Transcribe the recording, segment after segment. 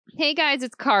Hey guys,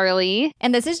 it's Carly.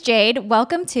 And this is Jade.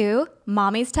 Welcome to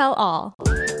Mommy's Tell All.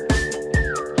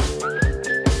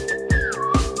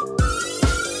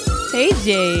 Hey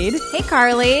Jade. Hey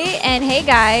Carly. And hey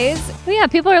guys. Well, yeah,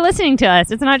 people are listening to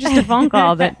us. It's not just a phone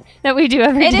call that we do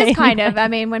every day. It is kind of. I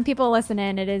mean, when people listen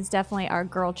in, it is definitely our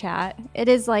girl chat. It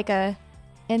is like a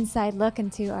inside look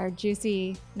into our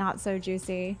juicy, not so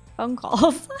juicy phone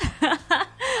calls.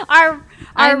 our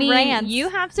rants. You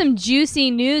have some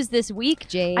juicy news this week,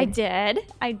 Jade. I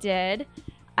did.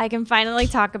 I can finally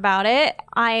talk about it.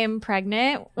 I am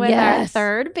pregnant with our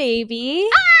third baby.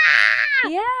 Ah!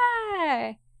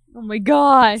 Yeah. Oh my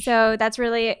gosh. So that's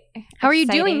really How are you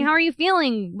exciting. doing? How are you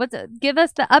feeling? Give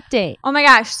us the update. Oh my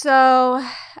gosh. So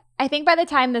I think by the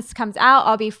time this comes out,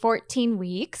 I'll be 14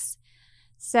 weeks.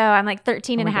 So I'm like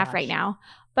 13 and a half right now.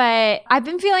 But I've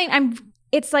been feeling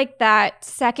it's like that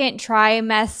second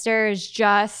trimester is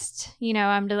just,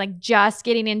 I'm just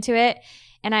getting into it.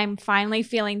 And I'm finally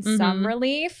feeling some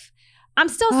relief. I'm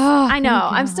still, I know,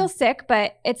 I'm still sick,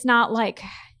 but it's not like,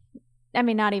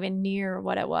 not even near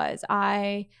what it was.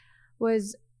 I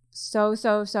was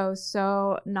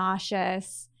so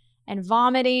nauseous and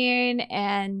vomiting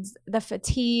and the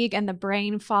fatigue and the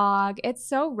brain fog. It's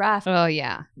so rough. Oh,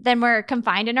 yeah. Then we're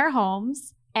confined in our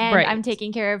homes and I'm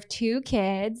taking care of 2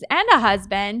 kids and a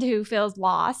husband who feels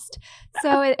lost.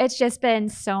 So it's just been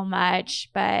so much.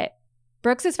 But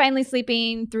Brooks is finally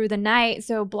sleeping through the night.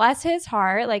 So bless his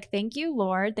heart. Like, thank you,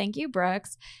 Lord. Thank you,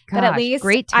 Brooks. Gosh, but at least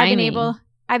great timing.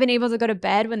 I've been able to go to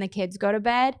bed when the kids go to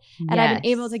bed. And I've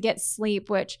been able to get sleep,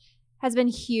 which has been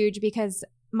huge because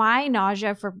my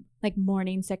nausea for like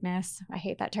morning sickness, I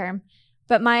hate that term,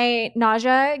 but my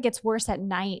nausea gets worse at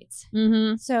night.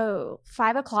 Mm-hmm. So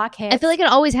 5 o'clock hits. I feel like it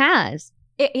always has.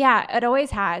 It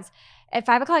always has. At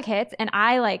 5 o'clock hits and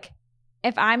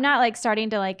if I'm not starting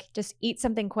to just eat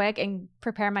something quick and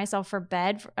prepare myself for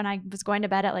bed and I was going to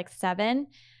bed at 7,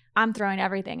 I'm throwing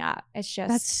everything up. It's just...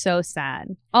 That's so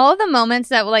sad. All of the moments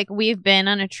that we've been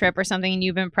on a trip or something and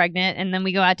you've been pregnant and then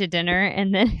we go out to dinner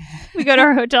and then we go to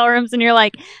our hotel rooms and you're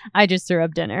like, I just threw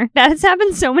up dinner. That has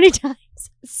happened so many times.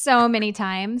 So many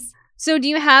times. So do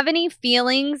you have any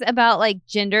feelings about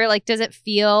gender? Does it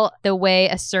feel the way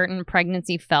a certain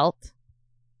pregnancy felt?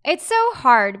 It's so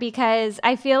hard because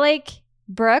I feel like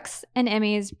Brooks and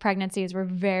Emmy's pregnancies were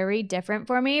very different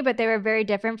for me, but they were very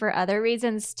different for other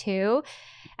reasons too.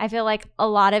 I feel like a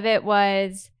lot of it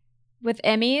was with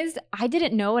Emmy's, I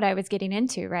didn't know what I was getting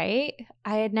into, right?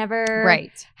 I had never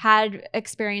had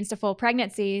experienced a full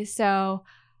pregnancy. So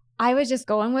I was just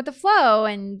going with the flow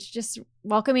and just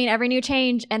welcoming every new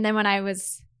change. And then when I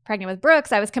was pregnant with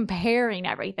Brooks, I was comparing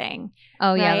everything.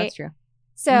 Oh, yeah, that's true.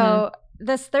 So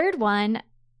this third one,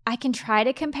 I can try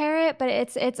to compare it, but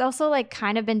it's also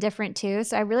kind of been different too.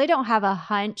 So I really don't have a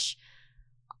hunch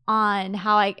on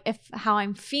how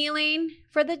I'm feeling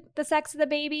for the sex of the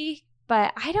baby,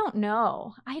 but I don't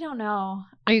know.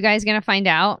 Are you guys gonna find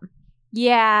out?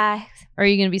 Yeah. Or are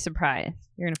you gonna be surprised?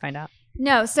 You're gonna find out.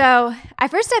 No. So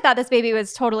at first I thought this baby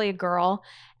was totally a girl,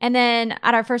 and then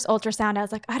at our first ultrasound, I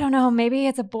was like, I don't know, maybe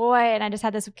it's a boy, and I just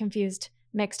had this confused,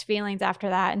 mixed feelings after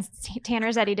that. And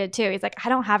Tanner said he did too. He's like, I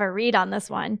don't have a read on this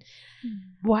one.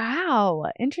 Wow.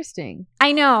 Interesting.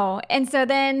 I know. And so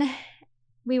then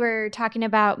we were talking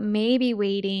about maybe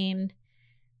waiting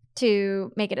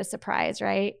to make it a surprise,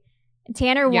 right?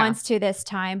 Tanner wants to this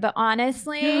time, but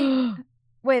honestly,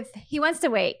 he wants to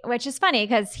wait, which is funny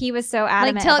because he was so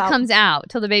adamant till it comes out,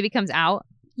 till the baby comes out.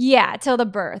 Yeah, till the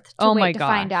birth. To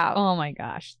find out. Oh my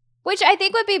gosh. Which I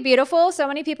think would be beautiful. So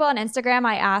many people on Instagram,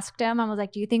 I asked him, I was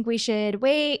like, do you think we should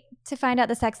wait to find out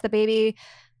the sex of the baby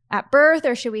at birth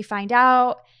or should we find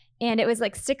out? And it was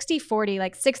 60-40,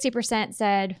 60%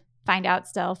 said find out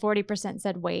still, 40%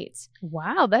 said wait.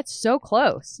 Wow, that's so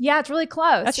close. Yeah, it's really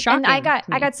close. That's shocking. And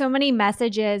I got so many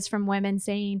messages from women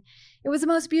saying, it was the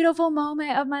most beautiful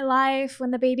moment of my life when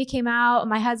the baby came out.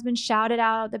 My husband shouted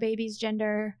out the baby's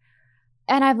gender.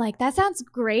 And I'm like, that sounds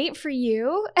great for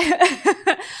you.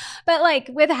 But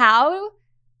with how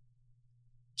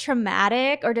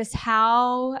traumatic or just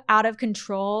how out of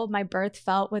control my birth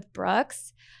felt with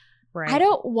Brooks, I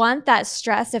don't want that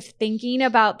stress of thinking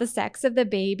about the sex of the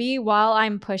baby while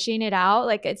I'm pushing it out.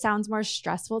 It sounds more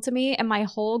stressful to me. And my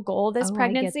whole goal this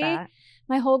pregnancy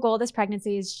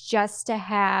is just to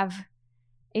have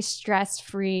a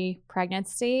stress-free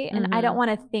pregnancy. And I don't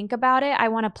want to think about it. I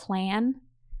want to plan.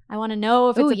 I want to know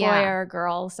if it's a boy or a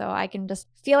girl, so I can just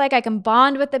feel like I can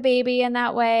bond with the baby in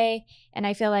that way. And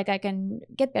I feel like I can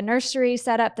get the nursery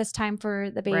set up this time for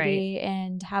the baby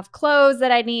and have clothes that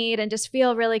I need and just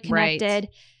feel really connected.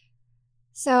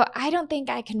 So I don't think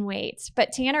I can wait,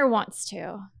 but Tanner wants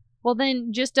to. Well,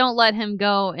 then just don't let him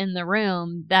go in the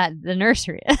room that the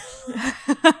nursery is.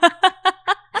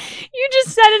 You just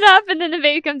set it up and then the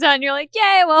baby comes out and you're like,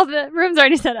 yay, well, the room's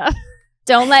already set up.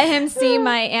 Don't let him see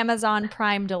my Amazon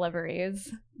Prime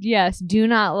deliveries. Yes, do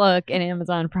not look at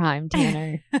Amazon Prime,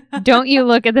 Tanner. Don't you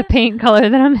look at the paint color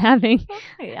that I'm having.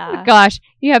 Yeah. Gosh,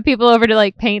 you have people over to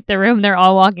like paint the room. They're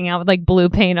all walking out with like blue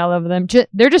paint all over them.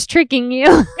 They're just tricking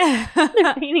you.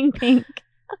 They're painting pink.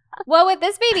 Well, with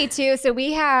this baby too, so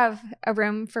we have a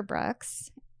room for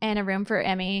Brooks and a room for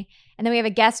Emmy. And then we have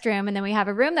a guest room. And then we have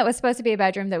a room that was supposed to be a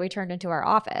bedroom that we turned into our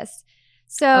office.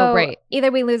 So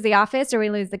either we lose the office or we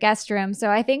lose the guest room. So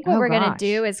I think what we're going to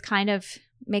do is kind of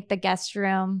make the guest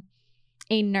room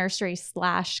a nursery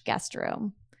 / guest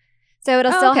room. So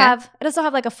it'll still have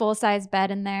like a full-size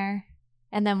bed in there,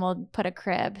 and then we'll put a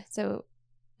crib. So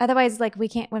otherwise, like we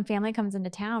can't, when family comes into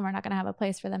town, we're not going to have a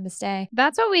place for them to stay.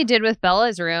 That's what we did with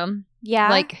Bella's room. Yeah.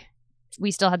 Like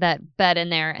we still had that bed in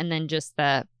there and then just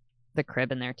the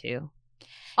crib in there too.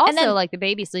 Also, then, like the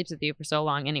baby sleeps with you for so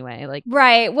long anyway. Like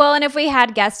right. Well, and if we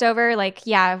had guests over, like,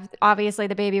 yeah, obviously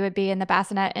the baby would be in the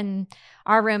bassinet in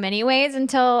our room anyways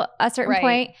until a certain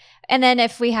point. And then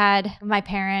if we had my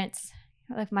parents,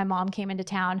 if my mom came into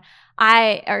town,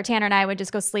 Tanner and I would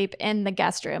just go sleep in the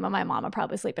guest room, and my mom would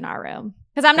probably sleep in our room.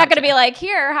 Because I'm not going to be like,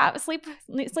 here, sleep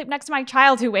next to my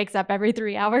child who wakes up every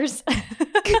 3 hours.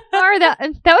 Or that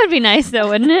would be nice though,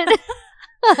 wouldn't it?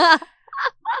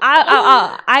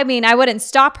 I mean, I wouldn't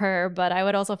stop her, but I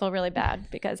would also feel really bad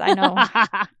because I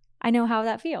know how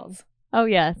that feels. Oh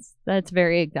yes, that's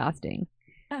very exhausting.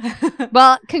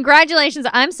 Well, congratulations.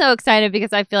 I'm so excited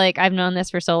because I feel like I've known this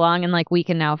for so long and like we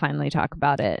can now finally talk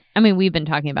about it. I mean, we've been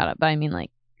talking about it, but I mean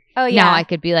like, oh yeah, now I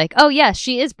could be like, oh yes,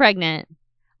 she is pregnant.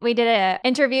 We did an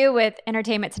interview with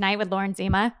Entertainment Tonight with Lauren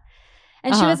Zima.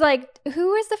 And she was like,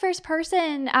 who is the first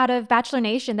person out of Bachelor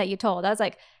Nation that you told? I was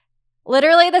like,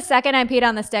 literally the second I peed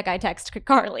on the stick, I text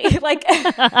Carly. Like, I'm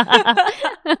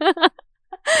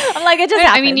like, it just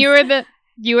happens. I mean, you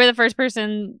were the first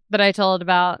person that I told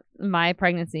about my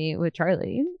pregnancy with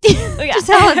Charlie.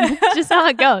 just how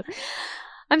it goes.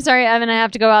 I'm sorry, Evan, I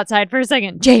have to go outside for a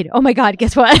second. Jade, oh my God,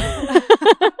 guess what?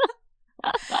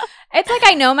 It's like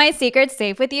I know my secret's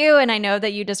safe with you, and I know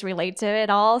that you just relate to it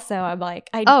all. So I'm like,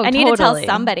 I need to tell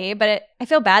somebody, but I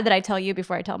feel bad that I tell you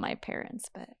before I tell my parents.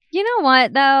 But you know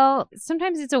what, though?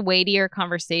 Sometimes it's a weightier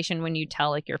conversation when you tell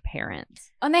like your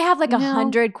parents. And they have like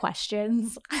 100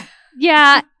 questions.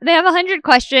 Yeah, they have 100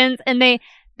 questions, and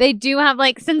they do have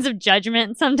like sense of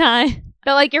judgment sometimes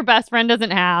that like your best friend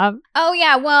doesn't have. Oh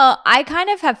yeah, well, I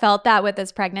kind of have felt that with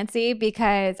this pregnancy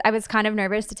because I was kind of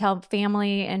nervous to tell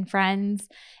family and friends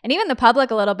and even the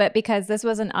public a little bit because this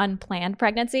was an unplanned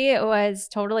pregnancy. It was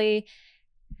totally,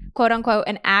 quote unquote,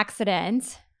 an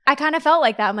accident. I kind of felt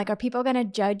like that. I'm like, are people going to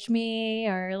judge me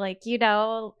or like, you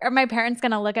know, are my parents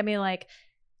going to look at me like,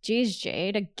 geez,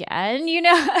 Jade, again, you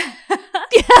know?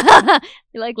 Yeah.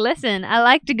 You're like, listen, I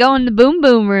like to go in the boom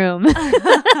boom room.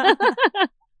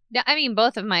 Yeah, I mean,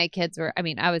 both of my kids were, I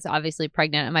mean, I was obviously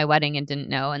pregnant at my wedding and didn't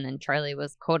know. And then Charlie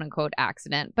was quote unquote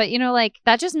accident. But, you know, like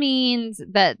that just means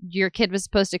that your kid was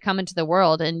supposed to come into the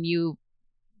world and you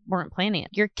weren't planning it.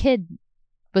 Your kid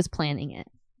was planning it.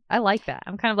 I like that.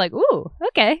 I'm kind of like, ooh,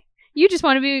 okay. You just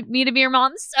want me to be your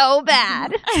mom so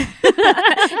bad.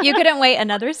 You couldn't wait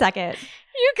another second.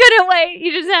 You couldn't wait.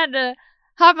 You just had to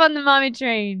hop on the mommy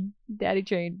train, daddy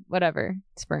train, whatever,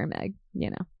 sperm egg, you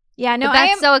know. Yeah, no, but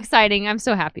that's so exciting. I'm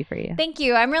so happy for you. Thank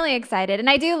you. I'm really excited. And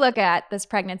I do look at this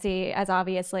pregnancy as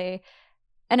obviously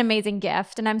an amazing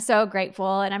gift. And I'm so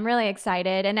grateful and I'm really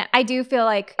excited. And I do feel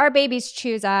like our babies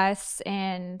choose us.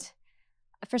 And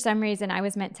for some reason, I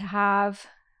was meant to have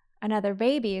another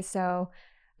baby. So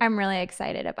I'm really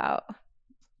excited about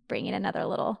bringing another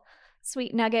little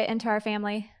sweet nugget into our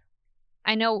family.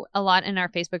 I know a lot in our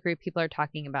Facebook group, people are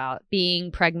talking about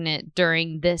being pregnant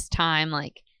during this time.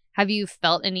 Like, have you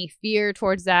felt any fear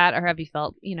towards that, or have you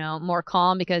felt, you know, more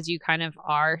calm because you kind of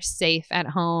are safe at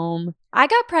home? I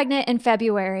got pregnant in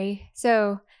February,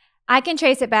 so I can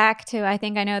trace it back to, I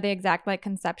think I know the exact like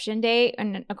conception date,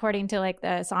 and according to like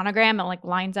the sonogram, it like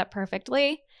lines up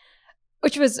perfectly,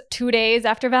 which was 2 days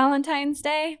after Valentine's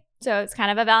Day. So it's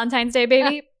kind of a Valentine's Day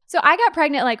baby. So I got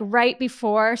pregnant like right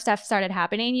before stuff started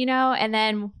happening, you know, and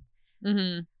then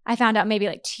I found out maybe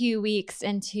like 2 weeks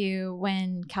into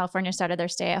when California started their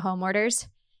stay-at-home orders.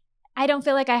 I don't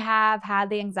feel like I have had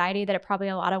the anxiety that probably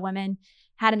a lot of women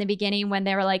had in the beginning when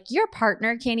they were like, your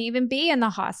partner can't even be in the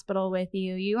hospital with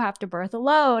you. You have to birth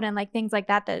alone and like things like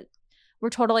that we're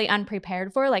totally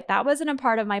unprepared for. Like that wasn't a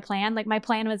part of my plan. Like my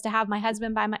plan was to have my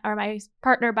husband my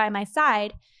partner by my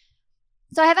side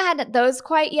So I haven't had those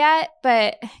quite yet,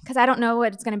 but because I don't know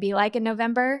what it's going to be like in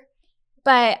November.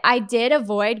 But I did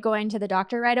avoid going to the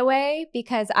doctor right away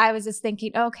because I was just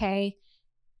thinking, okay,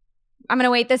 I'm going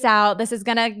to wait this out. This is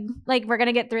going to, like, we're going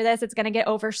to get through this. It's going to get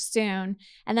over soon.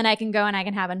 And then I can go and I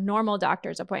can have a normal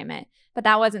doctor's appointment. But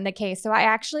that wasn't the case. So I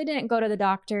actually didn't go to the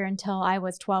doctor until I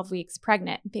was 12 weeks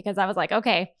pregnant because I was like,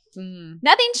 okay,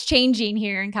 nothing's changing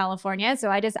here in California.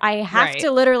 So I have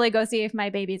to literally go see if my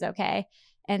baby's okay.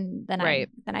 And then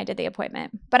I did the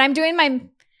appointment. But I'm doing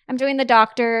the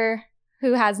doctor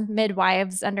who has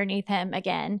midwives underneath him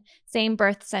again. Same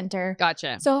birth center.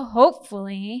 Gotcha. So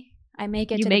hopefully I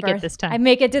make it to the birth. It this time. I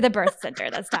make it to the birth center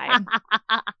this time.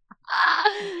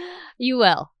 You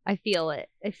will. I feel it.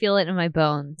 I feel it in my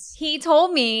bones. He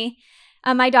told me,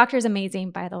 my doctor's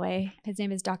amazing, by the way. His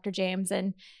name is Dr. James,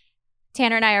 and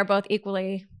Tanner and I are both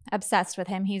equally obsessed with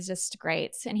him. He's just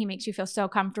great, and he makes you feel so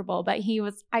comfortable. But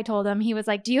I told him, he was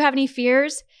like, do you have any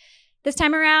fears this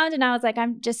time around? And I was like, I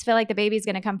just feel like the baby's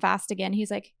going to come fast again.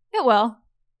 He's like, it will.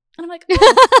 And I'm like,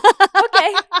 oh,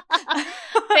 okay.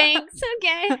 Thanks.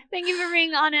 Okay. Thank you for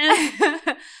being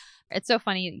honest. It's so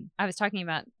funny. I was talking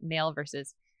about male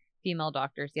versus female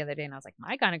doctors the other day, and I was like,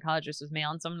 my gynecologist was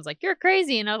male, and someone was like, you're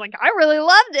crazy. And I was like, I really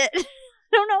loved it.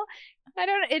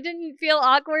 It didn't feel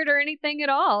awkward or anything at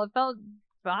all. It felt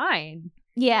fine.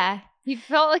 Yeah. He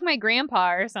felt like my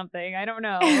grandpa or something. I don't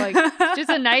know. Like, just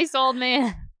a nice old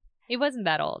man. He wasn't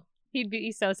that old. He'd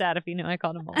be so sad if he knew I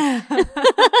called him old.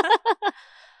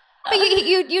 But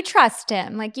you trust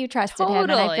him. Like, you trusted him.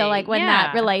 And I feel like when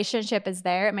that relationship is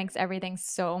there, it makes everything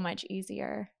so much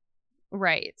easier.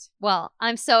 Right. Well,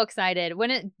 I'm so excited.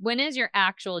 When is your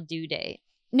actual due date?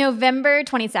 November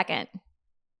 22nd.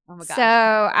 Oh my gosh.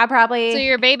 So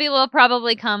your baby will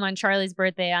probably come on Charlie's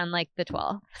birthday on like the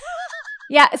 12th.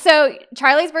 Yeah. So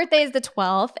Charlie's birthday is the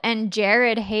 12th, and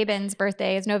Jared Haben's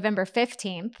birthday is November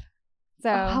 15th. So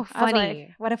how funny. I was like,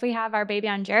 what if we have our baby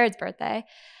on Jared's birthday?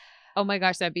 Oh my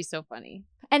gosh, that'd be so funny.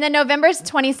 And then November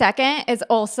 22nd is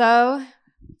also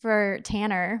for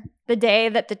Tanner, the day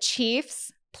that the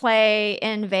Chiefs play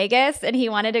in Vegas, and he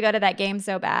wanted to go to that game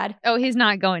so bad. Oh, he's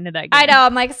not going to that game. I know.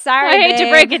 I'm like, sorry, I hate to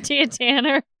break it to you,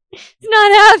 Tanner. It's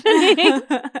not happening.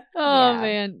 Oh,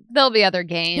 man. There'll be other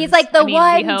games. He's like, the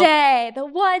one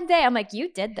day. I'm like, you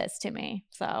did this to me.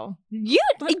 So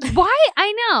why?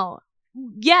 I know.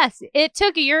 Yes, it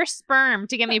took your sperm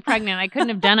to get me pregnant. I couldn't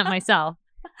have done it myself.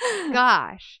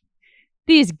 Gosh.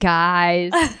 These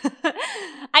guys.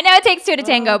 I know it takes two to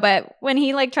tango, but when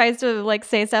he like tries to like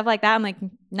say stuff like that, I'm like,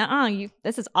 nuh-uh,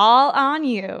 this is all on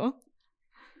you.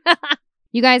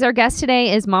 You guys, our guest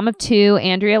today is mom of two,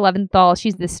 Andrea Leventhal.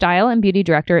 She's the style and beauty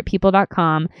director at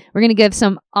people.com. We're going to give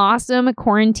some awesome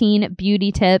quarantine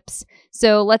beauty tips.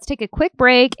 So let's take a quick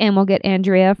break and we'll get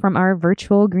Andrea from our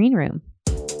virtual green room.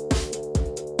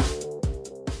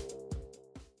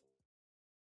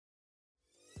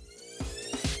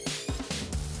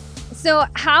 So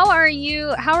how are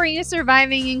you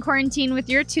surviving in quarantine with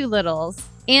your two littles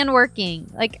and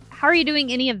working? Like, how are you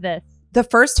doing any of this? The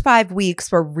first 5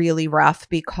 weeks were really rough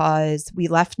because we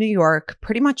left New York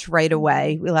pretty much right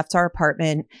away. We left our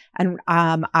apartment and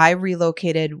I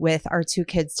relocated with our two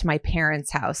kids to my parents'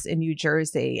 house in New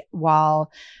Jersey while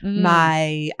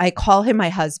I call him my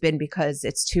husband because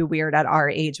it's too weird at our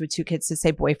age with two kids to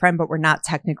say boyfriend, but we're not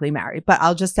technically married. But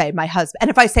I'll just say my husband. And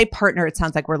if I say partner, it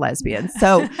sounds like we're lesbians.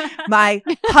 So my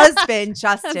husband,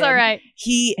 Justin, that's all right.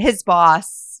 His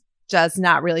boss does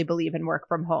not really believe in work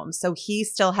from home. So he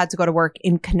still had to go to work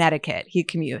in Connecticut. He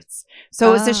commutes. So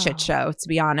it was a shit show, to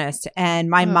be honest. And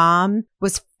my mom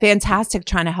was fantastic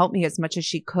trying to help me as much as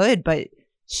she could, but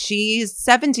she's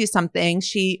 70 something.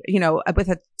 She, with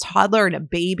a toddler and a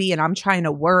baby, and I'm trying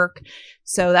to work.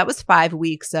 So that was 5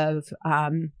 weeks of,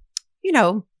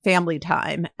 family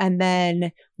time. And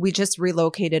then we just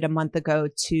relocated a month ago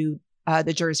to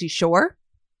the Jersey Shore,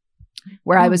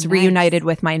 where I was reunited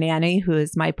with my nanny, who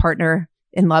is my partner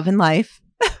in love and life.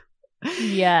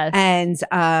 Yes.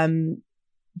 And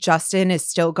Justin is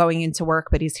still going into work,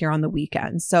 but he's here on the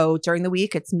weekends. So during the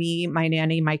week, it's me, my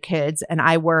nanny, my kids, and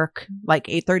I work like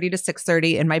 8:30 to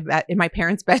 6:30 in my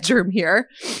parents' bedroom here.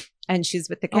 And she's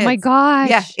with the kids. Oh my gosh.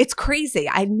 Yeah, it's crazy.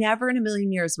 I never in a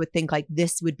million years would think like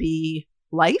this would be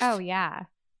life. Oh yeah.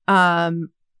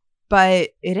 But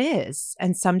it is.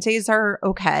 And some days are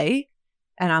okay.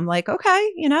 And I'm like,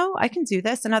 okay, I can do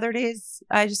this. And other days,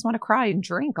 I just want to cry and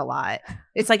drink a lot.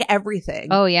 It's like everything.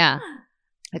 Oh, yeah.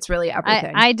 It's really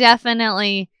everything. I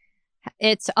definitely,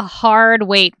 it's a hard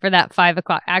wait for that 5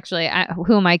 o'clock. Actually,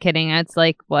 who am I kidding? It's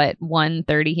like,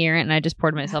 1:30 here. And I just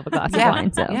poured myself a glass of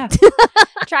wine. So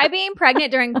Try being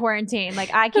pregnant during quarantine.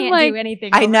 Like I can't do anything.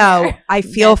 I know. There. I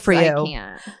feel for you. I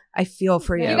can't. I feel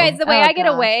for you. You guys, the way I get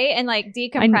away and like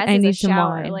decompress I is a need some shower.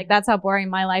 wine. Like that's how boring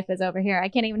my life is over here. I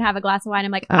can't even have a glass of wine.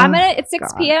 I'm like, Oh, it's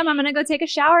 6 p.m. I'm gonna go take a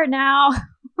shower now.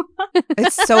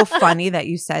 It's so funny that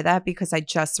you say that because I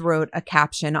just wrote a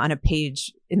caption on a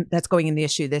page that's going in the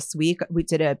issue this week. We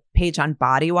did a page on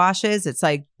body washes. It's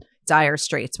like dire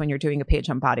straits when you're doing a page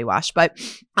on body wash. But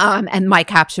and my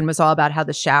caption was all about how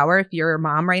the shower, if you're a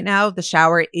mom right now, the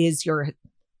shower is your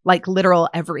like literal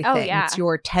everything. Oh, yeah. It's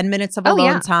your 10 minutes of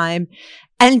alone time.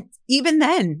 And even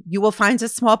then, you will find a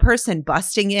small person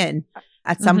busting in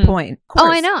at some point.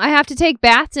 Oh, I know. I have to take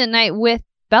baths at night with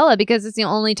Bella because it's the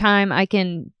only time I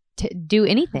can do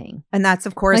anything. And that's,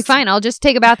 of course. Like, fine, I'll just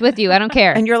take a bath with you. I don't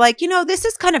care. And you're like, this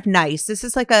is kind of nice. This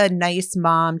is like a nice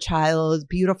mom-child,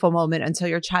 beautiful moment until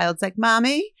your child's like,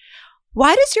 Mommy,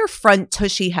 why does your front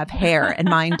tushy have hair and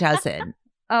mine doesn't?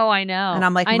 Oh, I know. And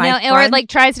I'm like, I know. Or it like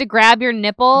tries to grab your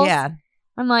nipples. Yeah.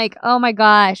 I'm like, oh my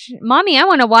gosh, Mommy, I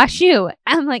want to wash you.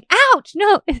 I'm like, ouch,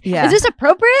 no. Yeah. Is this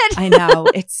appropriate? I know.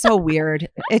 It's so weird.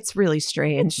 It's really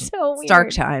strange. It's so weird. It's dark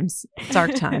times.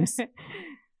 Dark times.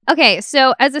 Okay,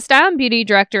 so as a style and beauty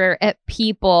director at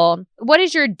People, what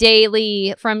is your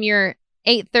daily from your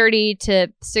 8:30 to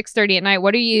 6:30 at night?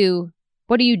 What are you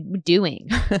doing?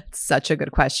 Such a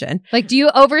good question. Like, do you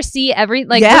oversee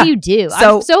what do you do?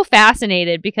 So, I'm so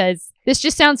fascinated because this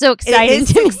just sounds so exciting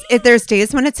to me. There's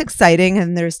days when it's exciting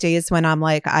and there's days when I'm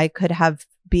like, I could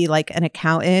be like an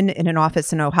accountant in an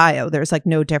office in Ohio. There's like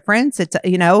no difference. It's,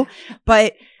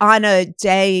 but on a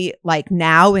day like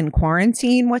now in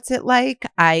quarantine, what's it like?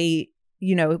 I,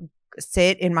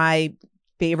 sit in my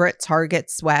favorite Target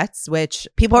sweats, which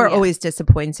people are always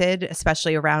disappointed,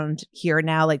 especially around here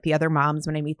now. Like the other moms,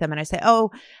 when I meet them and I say, oh,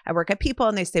 I work at People,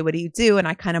 and they say, what do you do? And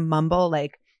I kind of mumble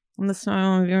like, I'm the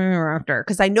style director,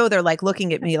 because I know they're like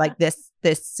looking at me like this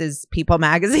is People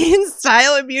magazine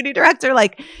style and beauty director.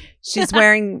 Like she's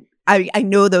wearing, I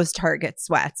know those Target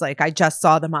sweats. Like I just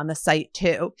saw them on the site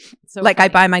too. So like funny.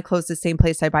 I buy my clothes the same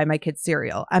place I buy my kids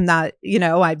cereal. I'm not,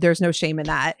 there's no shame in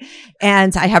that.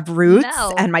 And I have roots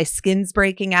and my skin's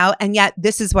breaking out. And yet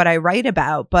this is what I write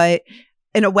about. But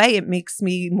in a way, it makes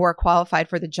me more qualified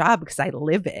for the job because I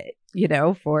live it,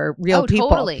 for real people.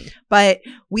 Totally. But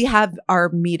we have our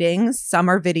meetings. Some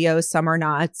are videos, some are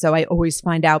not. So I always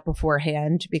find out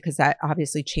beforehand because that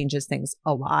obviously changes things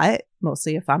a lot,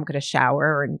 mostly if I'm going to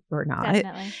shower or not.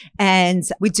 Definitely. And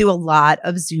we do a lot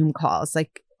of Zoom calls,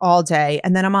 like all day.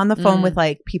 And then I'm on the phone with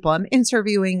like people I'm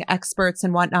interviewing, experts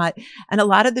and whatnot. And a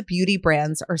lot of the beauty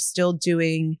brands are still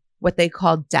doing what they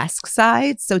call desk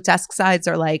sides. So desk sides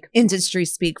are like industry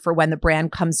speak for when the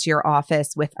brand comes to your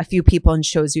office with a few people and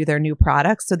shows you their new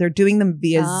products. So they're doing them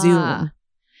via Zoom.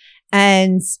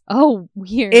 And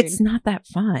weird. It's not that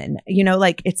fun.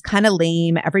 Like it's kind of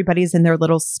lame. Everybody's in their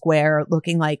little square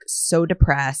looking like so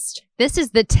depressed. This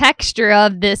is the texture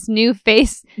of this new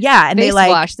face. Yeah. And face they like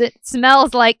wash that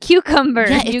smells like cucumber.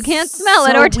 Yeah, you can't smell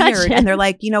it so or touch weird. it. And they're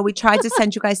like, we tried to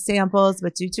send you guys samples,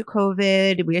 but due to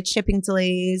COVID, we had shipping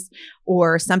delays,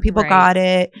 or some people got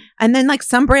it. And then like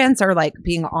some brands are like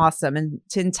being awesome, and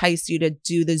to entice you to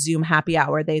do the Zoom happy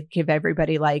hour, they give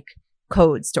everybody like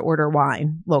codes to order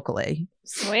wine locally.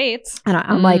 Sweet. And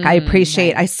I'm like, I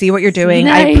appreciate, I see what you're doing.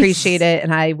 Nice. I appreciate it.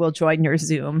 And I will join your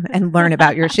Zoom and learn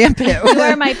about your shampoo. You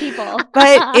are my people.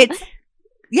 But it's,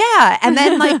 yeah. And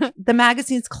then like the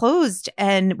magazine's closed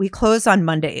and we close on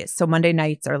Mondays. So Monday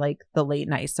nights are like the late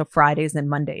nights. So Fridays and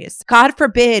Mondays. God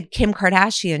forbid Kim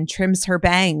Kardashian trims her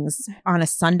bangs on a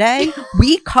Sunday.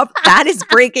 That is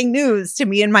breaking news to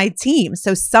me and my team.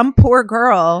 So some poor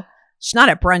girl, she's not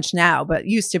at brunch now, but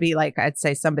used to be like, I'd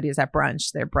say somebody's at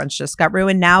brunch. Their brunch just got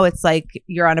ruined. Now it's like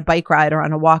you're on a bike ride or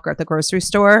on a walk or at the grocery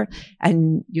store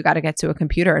and you got to get to a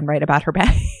computer and write about her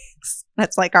bangs.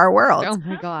 That's like our world. Oh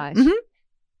my gosh. Mhm.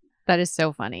 That is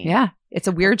so funny. Yeah. It's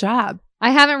a weird job.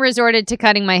 I haven't resorted to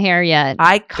cutting my hair yet.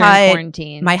 I during cut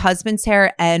quarantine. my husband's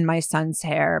hair and my son's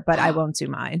hair, but I won't do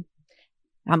mine.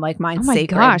 I'm like, mine's Oh my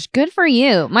sacred. gosh, good for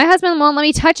you. My husband won't let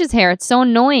me touch his hair. It's so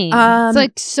annoying. It's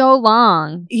like so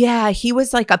long. Yeah, he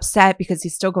was like upset because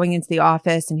he's still going into the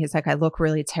office and he's like, I look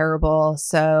really terrible.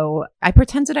 So I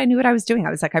pretended I knew what I was doing. I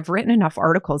was like, I've written enough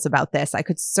articles about this. I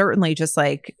could certainly just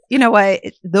like, you know what?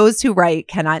 Those who write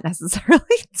cannot necessarily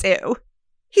do.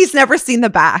 He's never seen the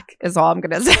back is all I'm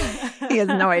going to say. He has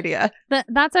no idea.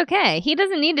 That's okay. He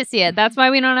doesn't need to see it. That's why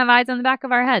we don't have eyes on the back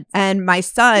of our heads. And my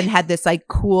son had this like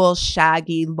cool,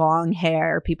 shaggy, long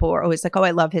hair. People were always like, oh,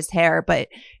 I love his hair. But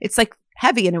it's like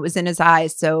heavy and it was in his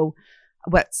eyes. So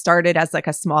what started as like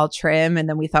a small trim, and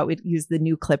then we thought we'd use the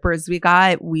new clippers we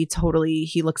got.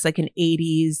 He looks like an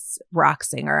 80s rock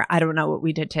singer. I don't know what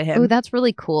we did to him. Oh, that's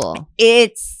really cool.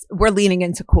 We're leaning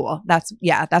into cool.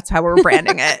 That's how we're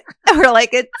branding it. We're like,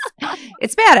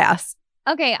 it's badass.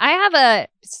 Okay, I have a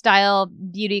style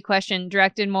beauty question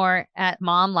directed more at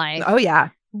mom life. Oh, yeah.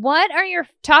 What are your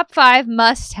top 5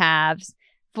 must-haves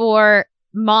for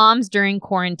moms during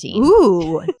quarantine?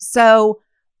 Ooh. So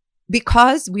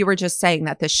because we were just saying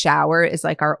that the shower is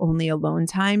like our only alone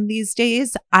time these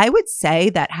days, I would say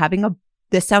that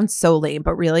this sounds so lame,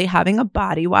 but really having a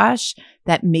body wash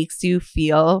that makes you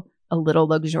feel a little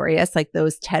luxurious, like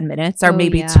those 10 minutes or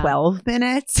maybe 12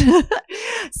 minutes.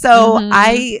 So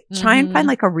I try and find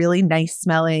like a really nice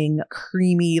smelling,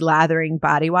 creamy, lathering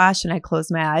body wash, and I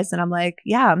close my eyes and I'm like,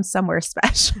 yeah, I'm somewhere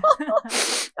special.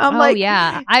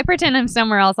 I pretend I'm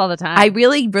somewhere else all the time. I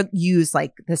really use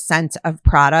like the scent of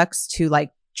products to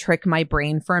like trick my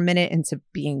brain for a minute into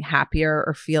being happier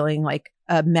or feeling like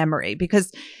a memory, because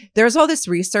there's all this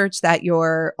research that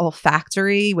your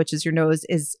olfactory, which is your nose,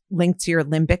 is linked to your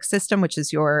limbic system, which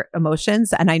is your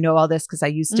emotions. And I know all this because I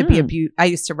used to I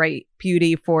used to write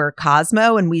beauty for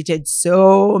Cosmo, and we did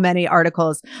so many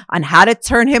articles on how to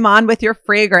turn him on with your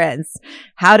fragrance,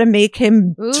 how to make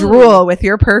him drool with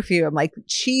your perfume, like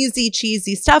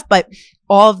cheesy stuff. But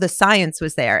all of the science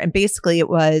was there. And basically it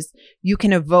was, you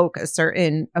can evoke a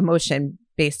certain emotion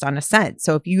based on a scent.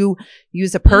 So if you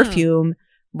use a perfume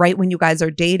right when you guys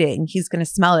are dating, he's going to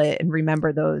smell it and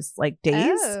remember those like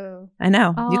days. Oh. I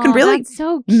know. You can really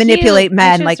manipulate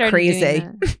men like crazy.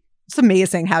 It's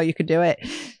amazing how you could do it.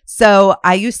 So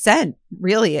I use scent.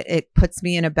 Really, it puts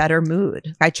me in a better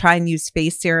mood. I try and use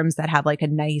face serums that have like a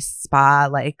nice spa,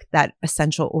 like that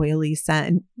essential oily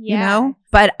scent, you know?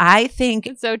 But I think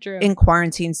it's so true in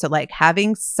quarantine. So like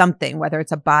having something, whether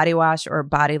it's a body wash or a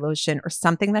body lotion or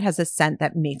something that has a scent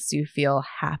that makes you feel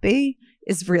happy,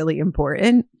 is really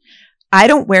important. I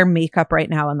don't wear makeup right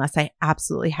now unless I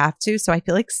absolutely have to. So I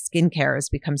feel like skincare has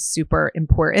become super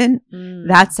important.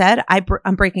 That said,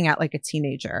 I'm breaking out like a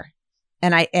teenager.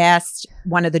 And I asked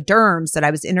one of the derms that I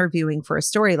was interviewing for a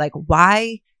story, like,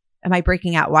 why am I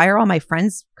breaking out? Why are all my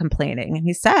friends complaining? And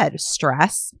he said,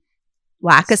 stress,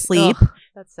 lack of sleep,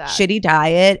 that's sad. Shitty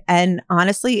diet, and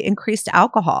honestly, increased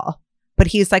alcohol. But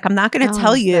he's like, I'm not going to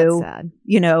tell you,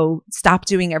 stop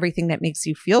doing everything that makes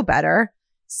you feel better.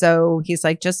 So he's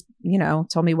like, just,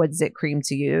 told me what zit cream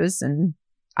to use. And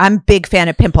I'm a big fan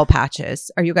of pimple patches.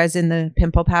 Are you guys in the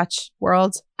pimple patch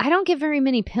world? I don't get very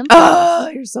many pimples. Oh,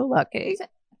 you're so lucky.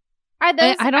 Are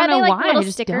those? I don't know like why. Little I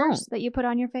just stickers don't. that you put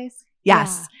on your face?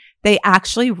 Yes, they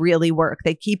actually really work.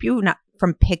 They keep you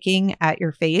from picking at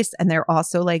your face, and they're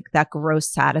also like that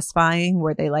gross satisfying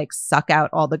where they like suck out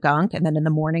all the gunk, and then in the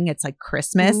morning it's like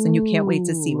Christmas, and you can't wait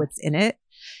to see what's in it.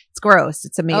 It's gross.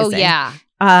 It's amazing. Oh yeah.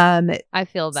 I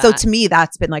feel that. So to me,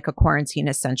 that's been like a quarantine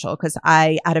essential, because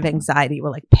I, out of anxiety, will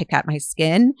like pick at my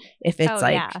skin if it's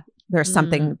there's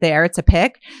something there to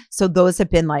pick. So those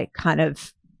have been like kind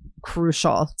of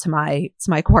crucial to my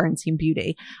quarantine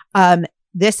beauty.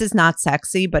 This is not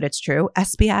sexy, but it's true.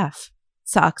 SPF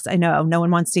sucks. I know no one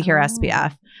wants to hear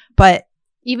SPF, but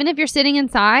even if you're sitting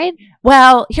inside.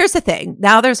 Well, here's the thing.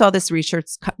 Now there's all this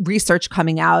research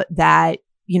coming out that,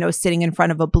 sitting in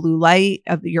front of a blue light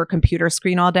of your computer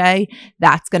screen all day,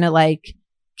 that's going to like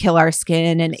kill our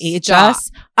skin and age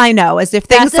us. I know, as if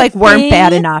things like weren't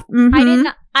bad enough. Mm-hmm.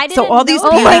 I didn't so all these know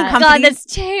beauty that. companies, God, that's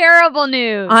terrible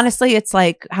news. Honestly, it's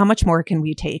like, how much more can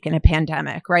we take in a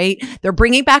pandemic, right? They're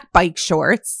bringing back bike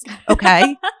shorts.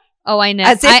 Okay. Oh, I know.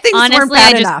 As if things weren't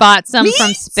bad I just enough. bought some Me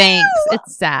from Spanx. too.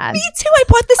 It's sad. Me too. I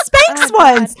bought the Spanx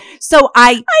ones. So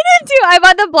I did too. I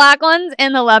bought the black ones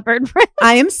and the leopard print.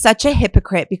 I am such a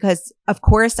hypocrite because, of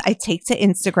course, I take to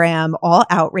Instagram all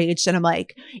outraged and I'm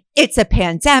like, it's a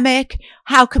pandemic.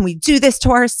 How can we do this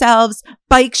to ourselves?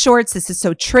 Bike shorts. This is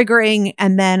so triggering.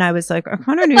 And then I was like, I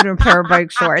kind of need a pair of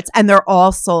bike shorts. And they're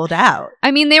all sold out.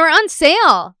 I mean, they were on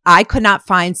sale. I could not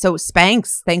find. So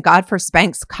Spanx, thank God for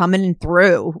Spanx coming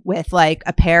through with like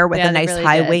a pair with a nice really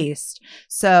high waist.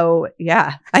 So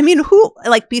yeah. I mean, who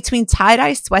like between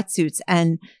tie-dye sweatsuits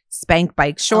and Spank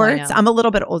bike shorts. I'm a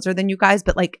little bit older than you guys,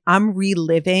 but like I'm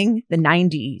reliving the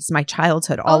 90s, my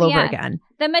childhood all over again.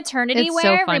 The maternity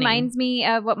wear reminds me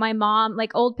of what my mom,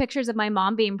 like old pictures of my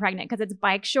mom being pregnant, because it's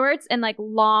bike shorts and like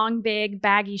long, big,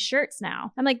 baggy shirts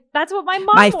now. I'm like, that's what my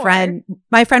mom wore.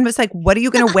 My friend was like, what are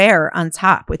you going to wear on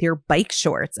top with your bike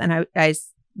shorts? And I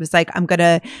was like, I'm going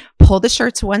to pull the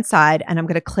shirt to one side and I'm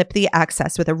going to clip the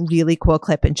excess with a really cool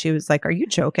clip. And she was like, are you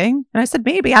joking? And I said,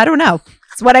 maybe. I don't know.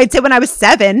 It's what I did when I was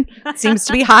 7. It seems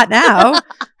to be hot now.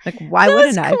 Like, why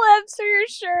wouldn't I? Clips for your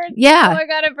shirt. Yeah. Oh my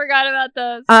God, I forgot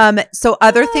about those. So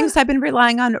other things I've been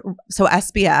relying on. So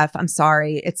SPF, I'm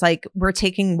sorry. It's like we're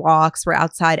taking walks, we're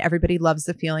outside. Everybody loves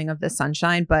the feeling of the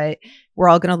sunshine, but we're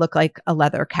all going to look like a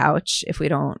leather couch if we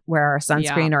don't wear our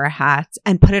sunscreen or a hat.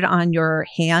 And put it on your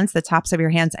hands, the tops of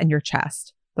your hands and your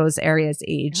chest. Those areas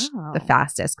age the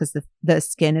fastest because the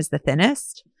skin is the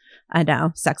thinnest. I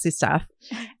know, sexy stuff.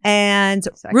 And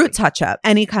root touch-up,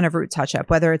 any kind of root touch-up,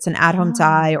 whether it's an at-home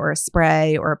dye or a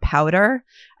spray or a powder.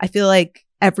 I feel like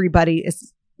everybody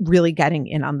is really getting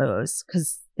in on those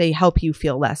because they help you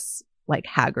feel less like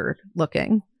haggard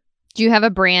looking. Do you have a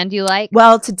brand you like?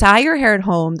 Well, to dye your hair at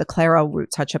home, the Clairol root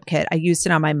touch-up kit, I used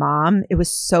it on my mom. It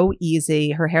was so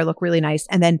easy. Her hair looked really nice.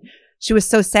 And then she was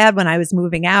so sad when I was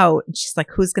moving out. She's like,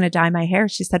 who's going to dye my hair?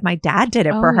 She said, my dad did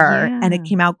it for her. Yeah. And it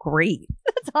came out great.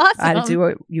 That's awesome. I had to do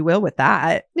what you will with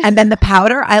that. And then the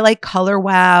powder, I like Color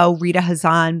Wow. Rita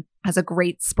Hazan has a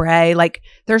great spray. Like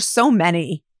there's so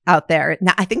many out there.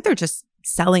 Now, I think they're just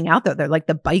selling out though. They're like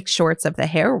the bike shorts of the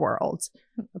hair world.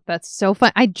 That's so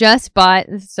fun.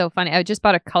 This is so funny. I just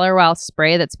bought a Color Wow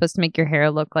spray that's supposed to make your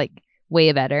hair look like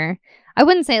way better. I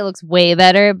wouldn't say it looks way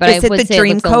better, but I would say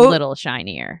it looks a little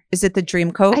shinier. Is it the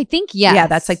Dream Coat? I think yes. Yeah,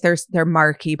 that's like their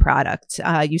marquee product.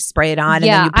 You spray it on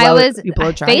and then you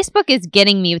blow dry. Facebook is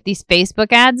getting me with these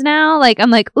Facebook ads now. Like I'm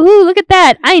like, ooh, look at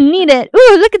that. I need it.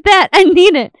 Ooh, look at that. I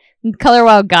need it. And Color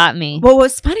Wow got me. Well,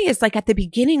 what's funny is like at the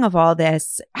beginning of all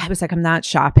this, I was like, I'm not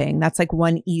shopping. That's like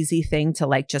one easy thing to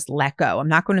like just let go. I'm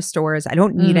not going to stores. I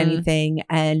don't need anything.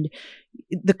 And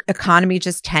the economy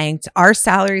just tanked. Our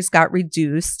salaries got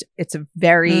reduced. It's a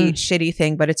very shitty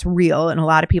thing, but it's real. And a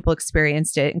lot of people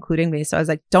experienced it, including me. So I was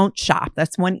like, don't shop.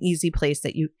 That's one easy place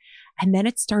that you. And then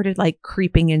it started like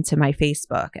creeping into my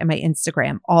Facebook and my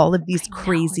Instagram, all of these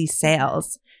crazy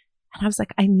sales. And I was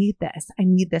like, I need this. I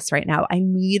need this right now. I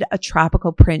need a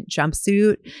tropical print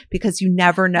jumpsuit because you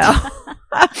never know.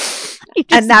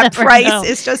 And that price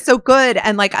is just so good.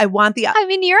 And like, I want I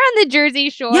mean, you're on the Jersey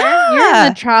Shore. Yeah. You're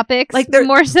in the tropics. Like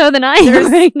more so than I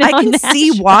am right now. I can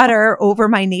see water over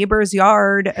my neighbor's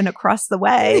yard and across the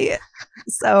way.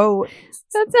 So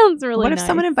that sounds really What if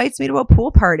someone invites me to a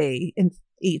pool party in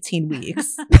 18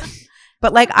 weeks?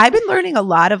 But like, I've been learning a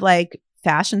lot of like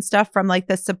fashion stuff from like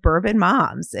the suburban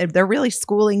moms. They're really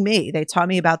schooling me. They taught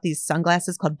me about these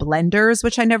sunglasses called blenders,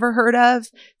 which I never heard of.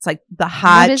 It's like the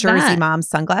hot Jersey mom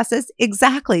sunglasses.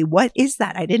 Exactly. What is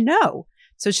that? I didn't know.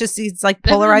 So it's just these like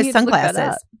polarized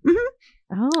sunglasses.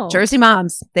 Oh, Jersey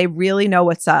moms, they really know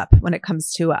what's up when it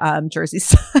comes to Jersey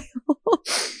style.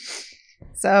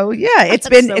 So yeah, it's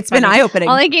been eye opening.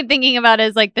 All I keep thinking about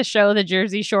is like the show The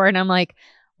Jersey Shore, and I'm like,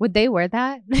 would they wear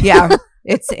that? Yeah.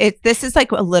 This is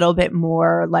like a little bit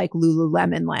more like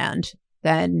Lululemon land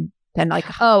than like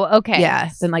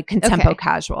than like contempo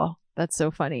casual. That's so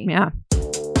funny. Yeah.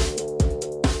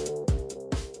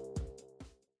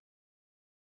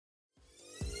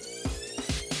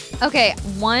 Okay,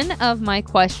 one of my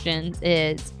questions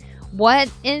is,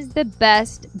 what is the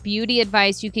best beauty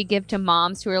advice you could give to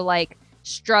moms who are like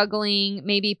struggling,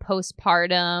 maybe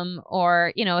postpartum,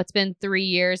 or it's been 3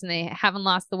 years and they haven't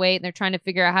lost the weight and they're trying to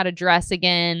figure out how to dress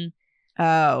again?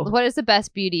 What is the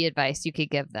best beauty advice you could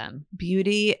give them?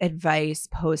 Beauty advice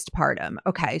postpartum.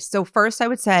 Okay, so first I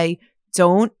would say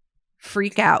don't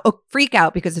freak out. Freak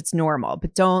out because it's normal,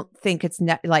 but don't think it's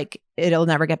like it'll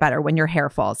never get better when your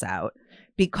hair falls out,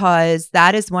 because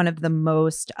that is one of the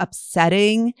most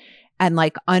upsetting and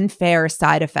like unfair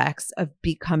side effects of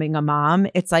becoming a mom.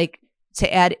 It's like,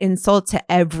 to add insult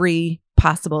to every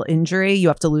possible injury, you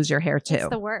have to lose your hair too. It's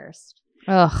the worst.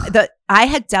 Ugh. I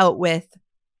had dealt with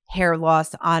hair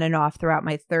loss on and off throughout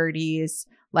my 30s,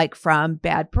 like from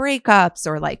bad breakups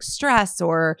or like stress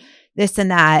or this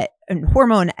and that and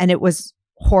hormone, and it was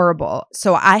horrible.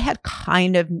 So I had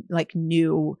kind of like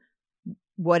knew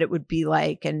what it would be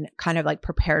like and kind of like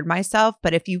prepared myself.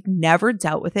 But if you've never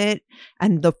dealt with it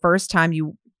and the first time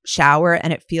you shower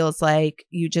and it feels like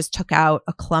you just took out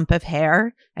a clump of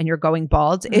hair and you're going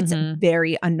bald, it's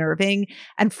very unnerving.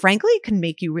 And frankly, it can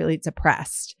make you really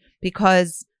depressed,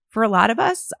 because for a lot of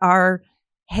us, our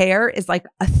hair is like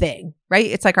a thing, right?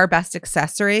 It's like our best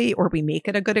accessory, or we make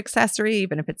it a good accessory,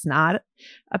 even if it's not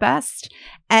a best.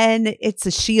 And it's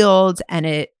a shield,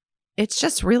 and it's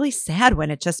just really sad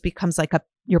when it just becomes like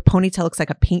your ponytail looks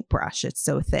like a paintbrush. It's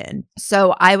so thin.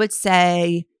 So I would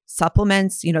say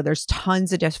supplements, there's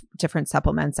tons of different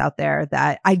supplements out there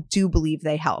that I do believe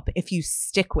they help if you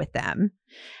stick with them.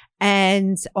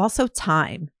 And also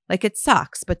time. Like, it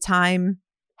sucks, but time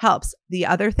helps. The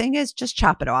other thing is just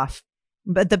chop it off.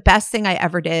 But the best thing I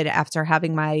ever did after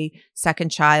having my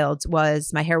second child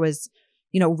was my hair was,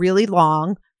 really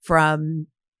long from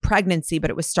pregnancy, but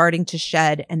it was starting to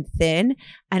shed and thin.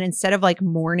 And instead of like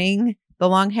mourning the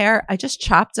long hair, I just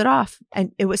chopped it off.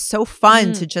 And it was so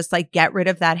fun to just like get rid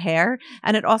of that hair.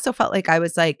 And it also felt like I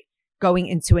was like going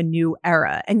into a new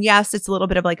era. And yes, it's a little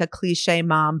bit of like a cliche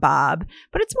mom bob,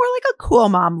 but it's more like a cool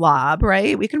mom lob,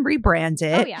 right? We can rebrand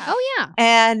it. Oh yeah.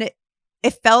 And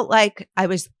it felt like I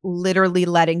was literally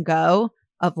letting go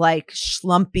of like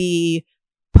schlumpy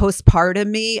postpartum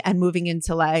me and moving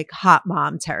into like hot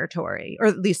mom territory, or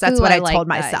at least that's what I like told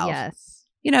that, myself. Yes.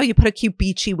 You know, you put a cute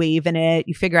beachy wave in it,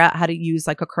 you figure out how to use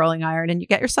like a curling iron, and you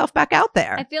get yourself back out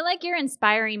there. I feel like you're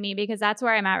inspiring me because that's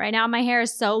where I'm at right now. My hair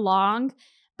is so long,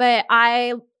 but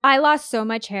I lost so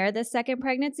much hair this second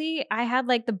pregnancy. I had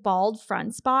like the bald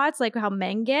front spots, like how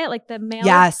men get, like the male.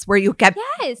 Yes, where you get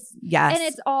Yes. yes, And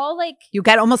it's all like you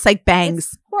get almost like bangs.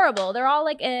 It's horrible. They're all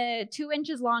like 2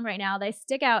 inches long right now. They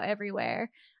stick out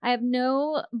everywhere. I have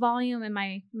no volume in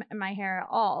my hair at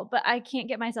all, but I can't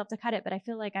get myself to cut it. But I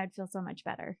feel like I'd feel so much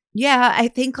better. Yeah, I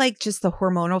think like just the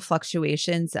hormonal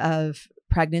fluctuations of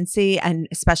pregnancy, and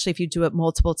especially if you do it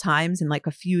multiple times in like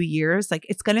a few years, like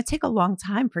it's going to take a long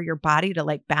time for your body to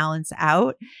like balance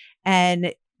out.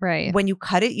 And Right. when you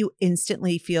cut it, you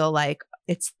instantly feel like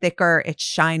it's thicker, it's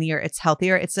shinier, it's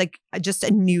healthier. It's like just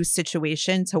a new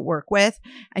situation to work with.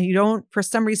 And you don't, for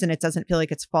some reason, it doesn't feel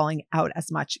like it's falling out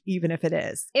as much, even if it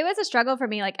is. It was a struggle for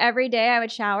me. Like every day I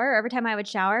would shower, every time I would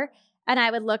shower, and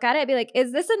I would look at it and be like,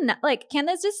 is this enough? Like, can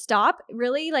this just stop?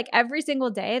 Really? Like every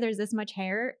single day there's this much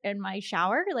hair in my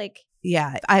shower? Like,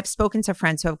 yeah, I've spoken to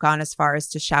friends who have gone as far as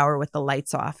to shower with the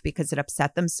lights off because it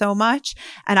upset them so much.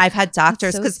 And I've had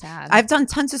doctors, because I've done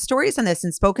tons of stories on this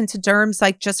and spoken to derms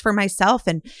like just for myself.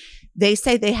 And they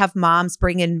say they have moms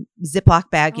bring in Ziploc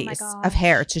baggies of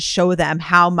hair to show them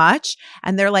how much.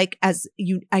 And they're like,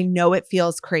 I know it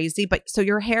feels crazy, but so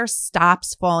your hair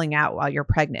stops falling out while you're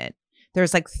pregnant.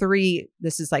 There's like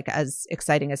this is like as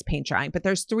exciting as paint drying, but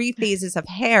there's 3 phases of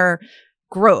hair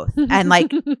growth, and like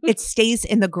it stays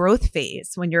in the growth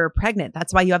phase when you're pregnant.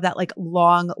 That's why you have that like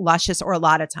long, luscious, or a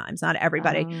lot of times, not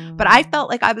everybody, but I felt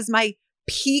like I was my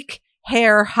peak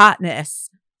hair hotness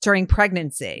during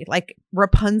pregnancy, like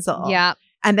Rapunzel. Yeah.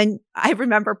 And then I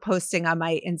remember posting on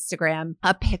my Instagram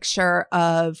a picture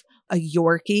of a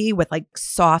Yorkie with like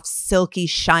soft, silky,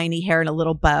 shiny hair and a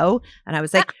little bow. And I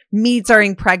was like, me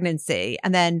during pregnancy.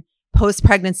 And then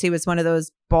post-pregnancy was one of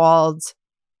those bald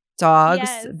dogs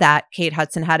that Kate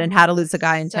Hudson had and How to Lose a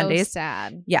Guy in 10 Days.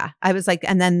 Sad. Yeah. I was like,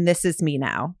 and then this is me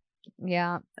now.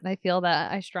 Yeah. I feel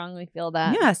that. I strongly feel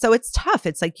that. Yeah. So it's tough.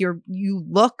 It's like you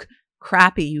look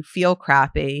crappy, you feel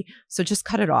crappy. So just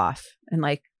cut it off and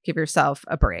like give yourself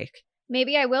a break.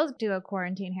 Maybe I will do a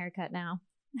quarantine haircut now.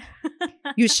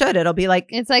 You should. It'll be like,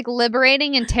 it's like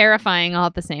liberating and terrifying all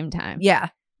at the same time. Yeah.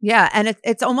 Yeah. And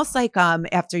it's almost like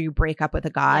after you break up with a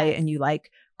guy and you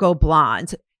like go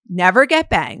blonde. Never get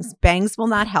bangs. Bangs will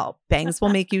not help. Bangs will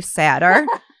make you sadder.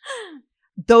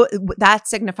 Though that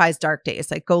signifies dark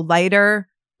days. Like go lighter,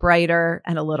 brighter,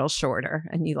 and a little shorter,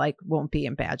 and you like won't be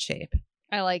in bad shape.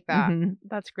 I like that. Mm-hmm.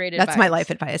 That's great advice. That's my life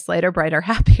advice. Lighter, brighter,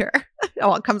 happier. It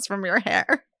all comes from your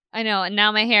hair. I know. And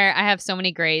now my hair, I have so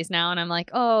many grays now. And I'm like,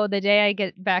 oh, the day I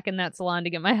get back in that salon to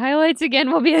get my highlights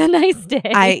again will be a nice day.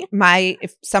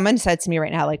 If someone said to me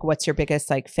right now, like, what's your biggest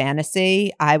like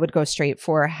fantasy? I would go straight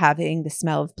for having the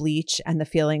smell of bleach and the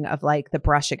feeling of like the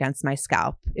brush against my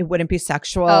scalp. It wouldn't be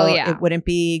sexual. Oh, yeah. It wouldn't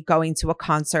be going to a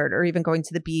concert or even going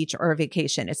to the beach or a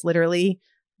vacation. It's literally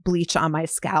bleach on my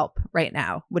scalp right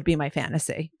now would be my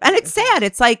fantasy. And it's sad.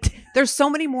 It's like there's so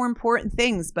many more important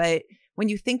things. But when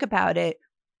you think about it,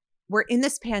 we're in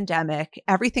this pandemic.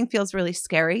 Everything feels really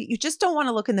scary. You just don't want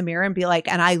to look in the mirror and be like,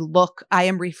 and I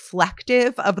am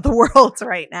reflective of the world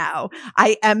right now.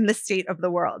 I am the state of the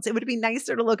world. It would be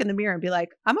nicer to look in the mirror and be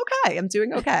like, I'm okay. I'm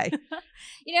doing okay.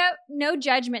 No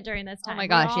judgment during this time. Oh my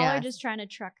gosh, we all are just trying to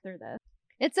truck through this.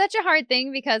 It's such a hard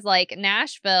thing because like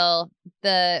Nashville,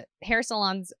 the hair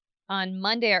salons on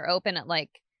Monday are open at like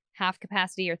half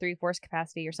capacity or 3/4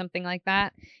 capacity or something like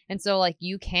that. And so like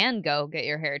you can go get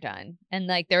your hair done and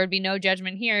like there would be no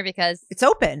judgment here because it's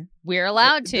open. We're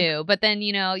allowed to. But then,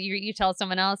 you tell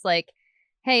someone else like,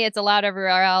 hey, it's allowed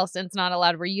everywhere else and it's not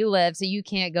allowed where you live. So you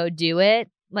can't go do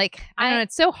it. Like, I don't know.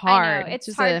 It's so hard. I know.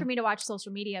 It's hard for me to watch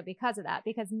social media because of that,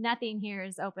 because nothing here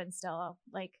is open still.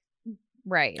 Like,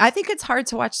 right. I think it's hard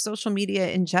to watch social media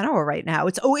in general right now.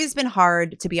 It's always been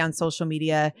hard to be on social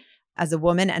media as a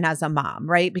woman and as a mom,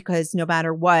 right? Because no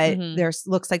matter what,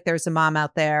 looks like there's a mom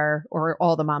out there, or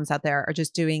all the moms out there are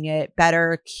just doing it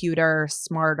better, cuter,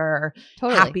 smarter,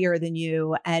 happier than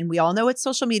you. And we all know it's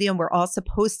social media and we're all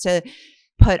supposed to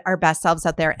put our best selves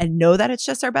out there and know that it's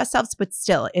just our best selves, but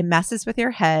still it messes with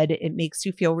your head. It makes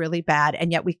you feel really bad.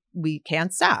 And yet we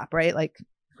can't stop, right? Like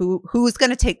who's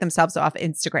going to take themselves off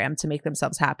Instagram to make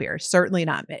themselves happier? Certainly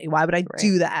not me. Why would I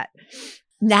do that?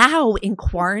 Now in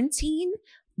quarantine,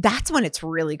 that's when it's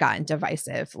really gotten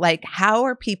divisive. Like, how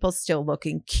are people still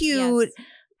looking cute,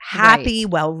 happy,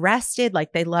 well rested,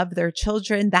 like they love their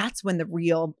children? That's when the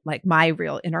real, like my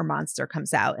real inner monster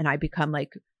comes out, and I become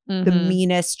like the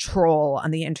meanest troll on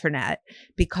the internet,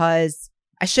 because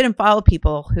I shouldn't follow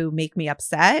people who make me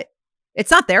upset.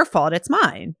 It's not their fault, it's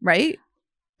mine, right?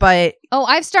 But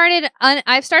I've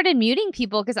started muting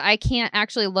people because I can't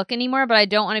actually look anymore, but I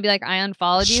don't want to be like, I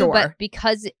unfollowed you. But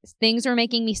because things were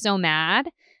making me so mad,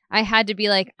 I had to be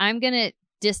like, I'm going to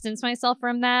distance myself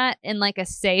from that in like a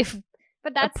safe,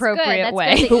 but that's appropriate good.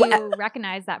 way. That's good that you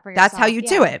recognize that for yourself. That's how you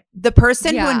do it. The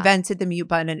person who invented the mute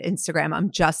button on Instagram, I'm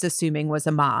just assuming was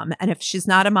a mom. And if she's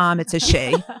not a mom, it's a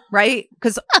she, right?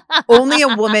 Because only a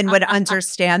woman would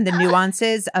understand the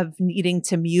nuances of needing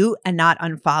to mute and not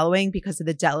unfollowing because of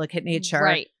the delicate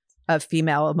nature of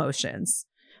female emotions.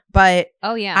 But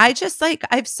I just I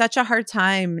have such a hard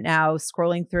time now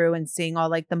scrolling through and seeing all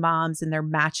like the moms and their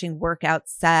matching workout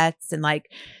sets and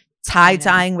like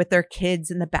tie-dyeing with their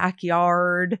kids in the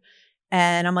backyard.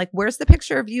 And I'm like, where's the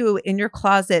picture of you in your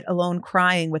closet alone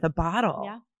crying with a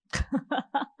bottle?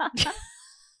 Yeah.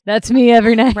 That's me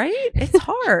every night. Right? It's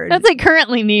hard. That's like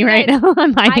currently me right now.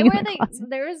 I'm hiding in the closet.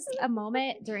 There was a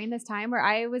moment during this time where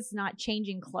I was not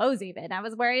changing clothes even. I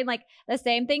was wearing like the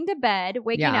same thing to bed,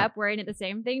 waking up, wearing it the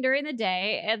same thing during the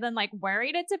day, and then like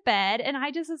wearing it to bed. And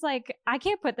I just was like, I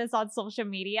can't put this on social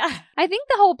media. I think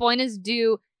the whole point is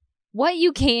do what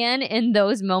you can in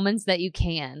those moments that you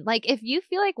can. Like if you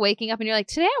feel like waking up and you're like,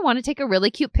 today I want to take a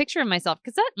really cute picture of myself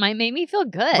because that might make me feel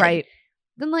good. Right.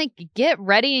 Then like get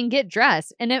ready and get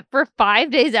dressed. And if for 5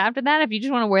 days after that, if you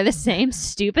just want to wear the same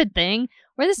stupid thing,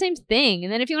 wear the same thing.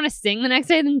 And then if you want to sing the next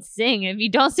day, then sing. And if you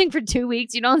don't sing for 2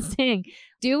 weeks, you don't sing.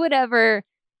 Do whatever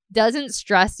doesn't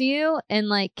stress you and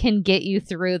like can get you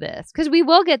through this. Because we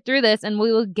will get through this and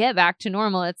we will get back to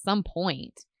normal at some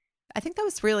point. I think that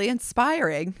was really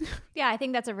inspiring. Yeah, I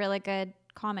think that's a really good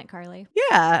comment, Carly.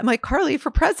 Yeah, I'm like, Carly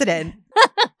for president.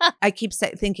 I keep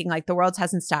thinking like the world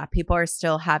hasn't stopped. People are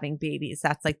still having babies.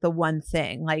 That's like the one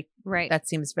thing. Like, that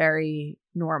seems very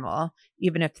normal.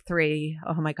 Even if 3,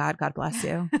 oh my God, God bless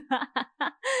you.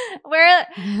 We're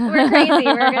crazy.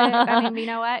 We're gonna. I mean, you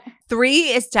know what? 3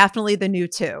 is definitely the new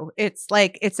 2. It's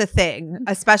like it's a thing,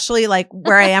 especially like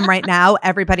where I am right now.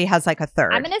 Everybody has like a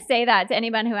 3rd. I'm gonna say that to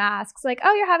anyone who asks, like,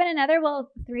 "Oh, you're having another?"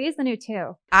 Well, 3 is the new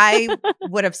 2. I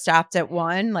would have stopped at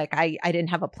 1. Like I didn't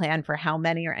have a plan for how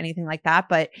many or anything like that,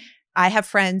 but I have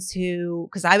friends who,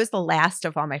 because I was the last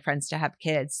of all my friends to have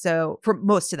kids, so for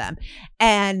most of them,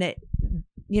 and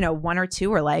 1 or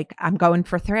 2 are like, I'm going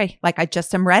for 3. Like, I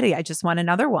just am ready. I just want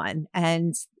another one.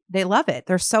 And they love it.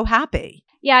 They're so happy.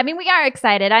 Yeah. I mean, we are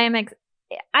excited.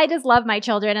 I just love my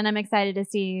children, and I'm excited to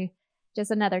see just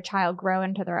another child grow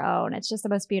into their own. It's just the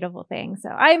most beautiful thing. So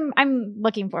I'm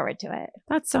looking forward to it.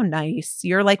 That's so nice.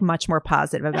 You're like much more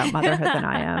positive about motherhood than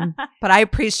I am, but I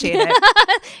appreciate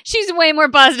it. She's way more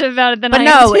positive about it than I am.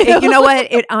 But no, you know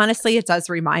what? It honestly, it does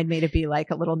remind me to be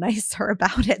like a little nicer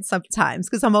about it sometimes,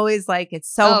 because I'm always like, it's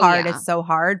so hard. Yeah. It's so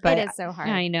hard. But it is so hard.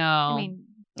 I know. I mean,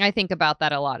 I think about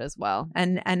that a lot as well.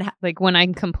 And like when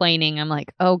I'm complaining, I'm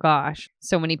like, oh gosh,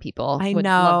 so many people would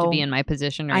love to be in my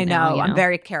position right now. I'm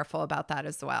very careful about that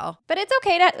as well. But it's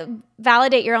okay to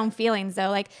validate your own feelings though.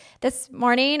 Like this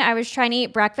morning I was trying to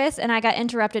eat breakfast and I got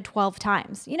interrupted 12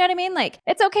 times. You know what I mean? Like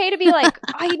it's okay to be like,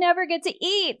 I never get to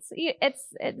eat.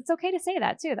 It's okay to say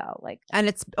that too though. Like, and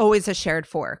it's always a shared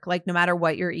fork. Like no matter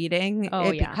what you're eating,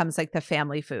 it becomes like the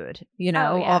family food.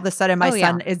 All of a sudden my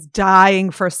son is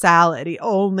dying for salad. He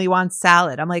only wants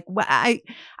salad. I'm like, well, I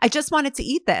just wanted to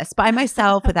eat this by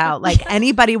myself without like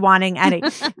anybody wanting any.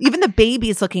 Even the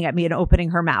baby's looking at me and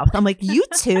opening her mouth. I'm like, you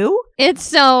too? It's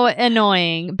so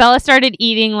annoying. Bella started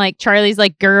eating like Charlie's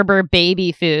like Gerber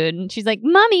baby food. And she's like,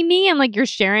 Mommy, me. I'm like, you're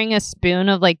sharing a spoon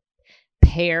of like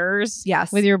pears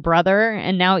with your brother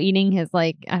and now eating his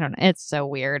like, I don't know. It's so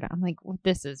weird. I'm like,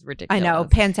 this is ridiculous. I know.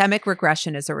 Pandemic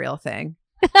regression is a real thing.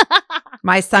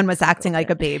 My son was acting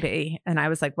like a baby and I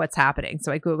was like, what's happening?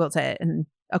 So I Googled it, and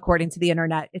according to the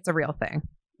internet, it's a real thing.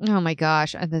 Oh my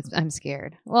gosh, I'm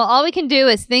scared. Well, all we can do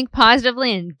is think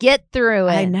positively and get through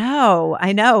it. I know.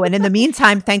 And in the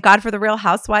meantime, thank God for the Real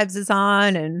Housewives is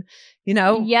on, and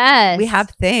yes, we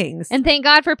have things. And thank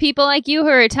God for people like you who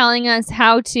are telling us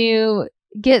how to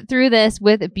get through this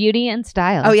with beauty and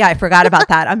style. Oh yeah, I forgot about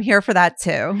that. I'm here for that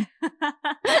too.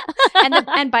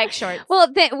 and bike shorts.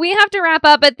 Well, we have to wrap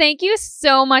up, but thank you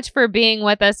so much for being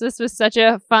with us. This was such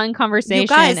a fun conversation. You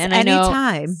guys, and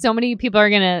anytime. I know so many people are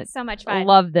going to so much fun.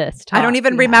 Love this talk. I don't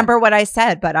even remember what I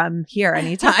said, but I'm here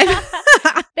anytime.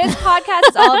 This podcast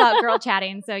is all about girl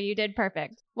chatting, so you did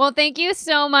perfect. Well, thank you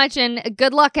so much, and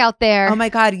good luck out there. Oh my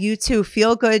God, you too.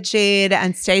 Feel good, Jade,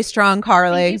 and stay strong,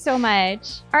 Carly. Thank you so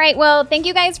much. All right, well, thank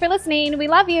you guys for listening. We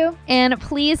love you. And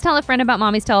please tell a friend about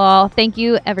Mommy's Tell All. Thank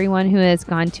you, everyone who has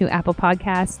gone to Apple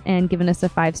Podcasts and given us a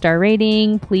 5-star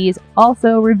rating. Please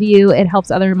also review. It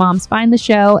helps other moms find the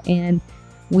show, and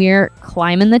we're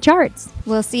climbing the charts.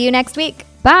 We'll see you next week.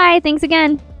 Bye. Thanks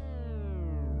again.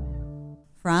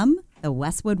 From the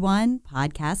Westwood One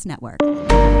Podcast Network.